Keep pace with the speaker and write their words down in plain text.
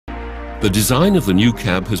The design of the new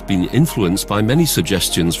cab has been influenced by many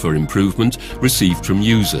suggestions for improvement received from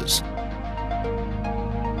users.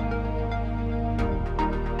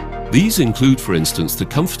 These include, for instance, the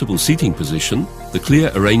comfortable seating position, the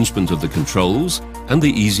clear arrangement of the controls, and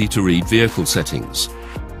the easy-to-read vehicle settings.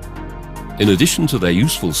 In addition to their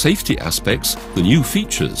useful safety aspects, the new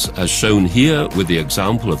features, as shown here with the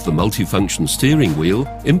example of the multifunction steering wheel,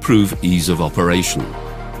 improve ease of operation.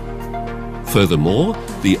 Furthermore,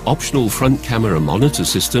 the optional front camera monitor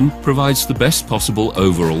system provides the best possible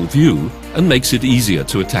overall view and makes it easier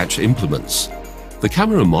to attach implements. The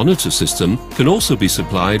camera monitor system can also be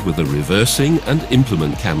supplied with a reversing and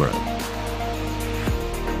implement camera.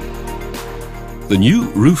 The new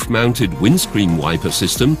roof-mounted windscreen wiper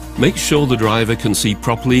system makes sure the driver can see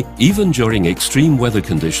properly even during extreme weather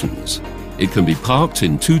conditions. It can be parked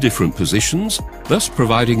in 2 different positions, thus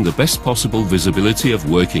providing the best possible visibility of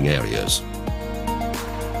working areas.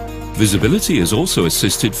 Visibility is also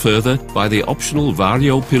assisted further by the optional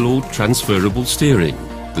variopilot transferable steering.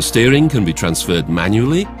 The steering can be transferred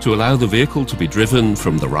manually to allow the vehicle to be driven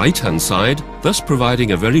from the right-hand side, thus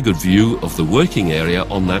providing a very good view of the working area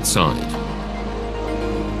on that side.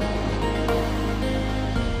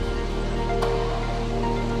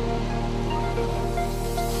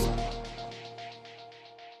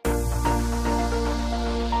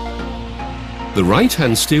 The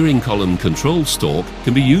right-hand steering column control stalk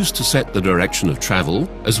can be used to set the direction of travel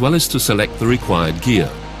as well as to select the required gear.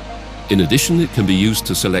 In addition, it can be used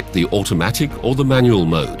to select the automatic or the manual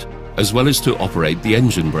mode, as well as to operate the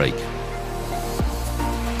engine brake.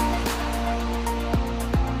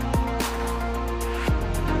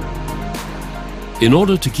 In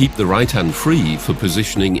order to keep the right hand free for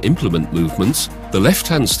positioning implement movements, the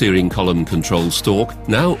left-hand steering column control stalk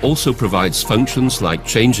now also provides functions like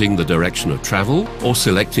changing the direction of travel, or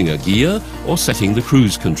selecting a gear, or setting the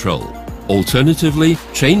cruise control. Alternatively,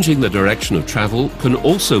 changing the direction of travel can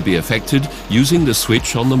also be effected using the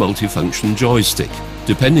switch on the multifunction joystick,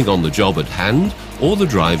 depending on the job at hand or the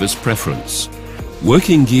driver's preference.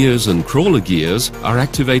 Working gears and crawler gears are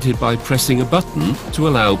activated by pressing a button to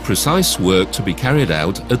allow precise work to be carried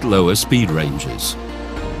out at lower speed ranges.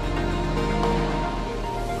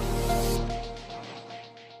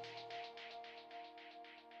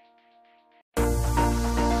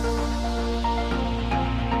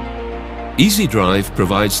 Easy Drive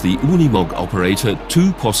provides the Unimog operator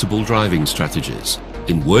 2 possible driving strategies.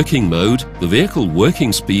 In working mode, the vehicle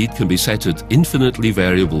working speed can be set at infinitely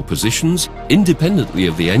variable positions independently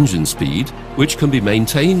of the engine speed, which can be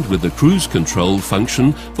maintained with the cruise control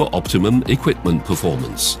function for optimum equipment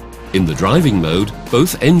performance. In the driving mode,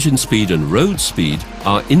 both engine speed and road speed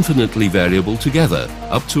are infinitely variable together,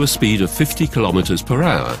 up to a speed of 50 km per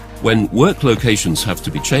hour. When work locations have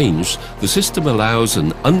to be changed, the system allows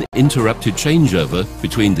an uninterrupted changeover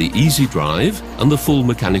between the Easy Drive and the full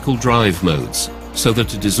mechanical drive modes, so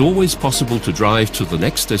that it is always possible to drive to the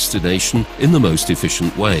next destination in the most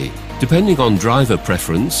efficient way. Depending on driver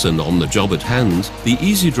preference and on the job at hand, the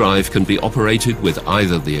Easy Drive can be operated with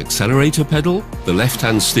either the accelerator pedal, the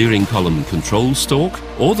left-hand steering column control stalk,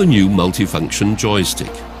 or the new multifunction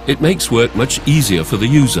joystick. It makes work much easier for the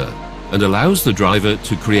user and allows the driver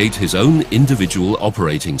to create his own individual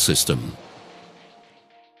operating system.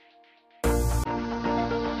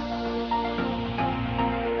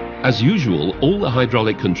 As usual, all the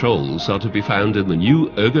hydraulic controls are to be found in the new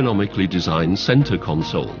ergonomically designed center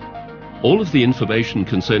console. All of the information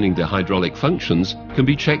concerning the hydraulic functions can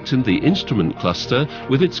be checked in the instrument cluster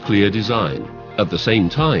with its clear design. At the same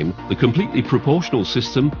time, the completely proportional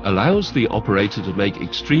system allows the operator to make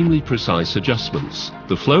extremely precise adjustments.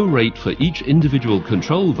 The flow rate for each individual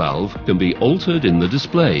control valve can be altered in the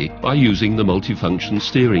display by using the multifunction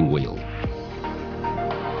steering wheel.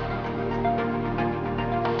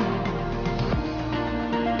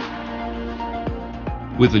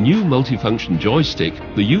 With the new multifunction joystick,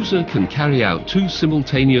 the user can carry out 2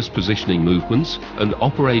 simultaneous positioning movements and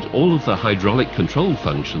operate all of the hydraulic control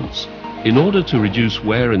functions. In order to reduce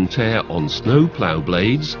wear and tear on snow plow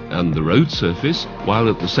blades and the road surface, while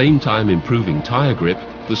at the same time improving tire grip,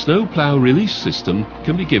 the snow plow release system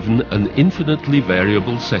can be given an infinitely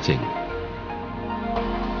variable setting.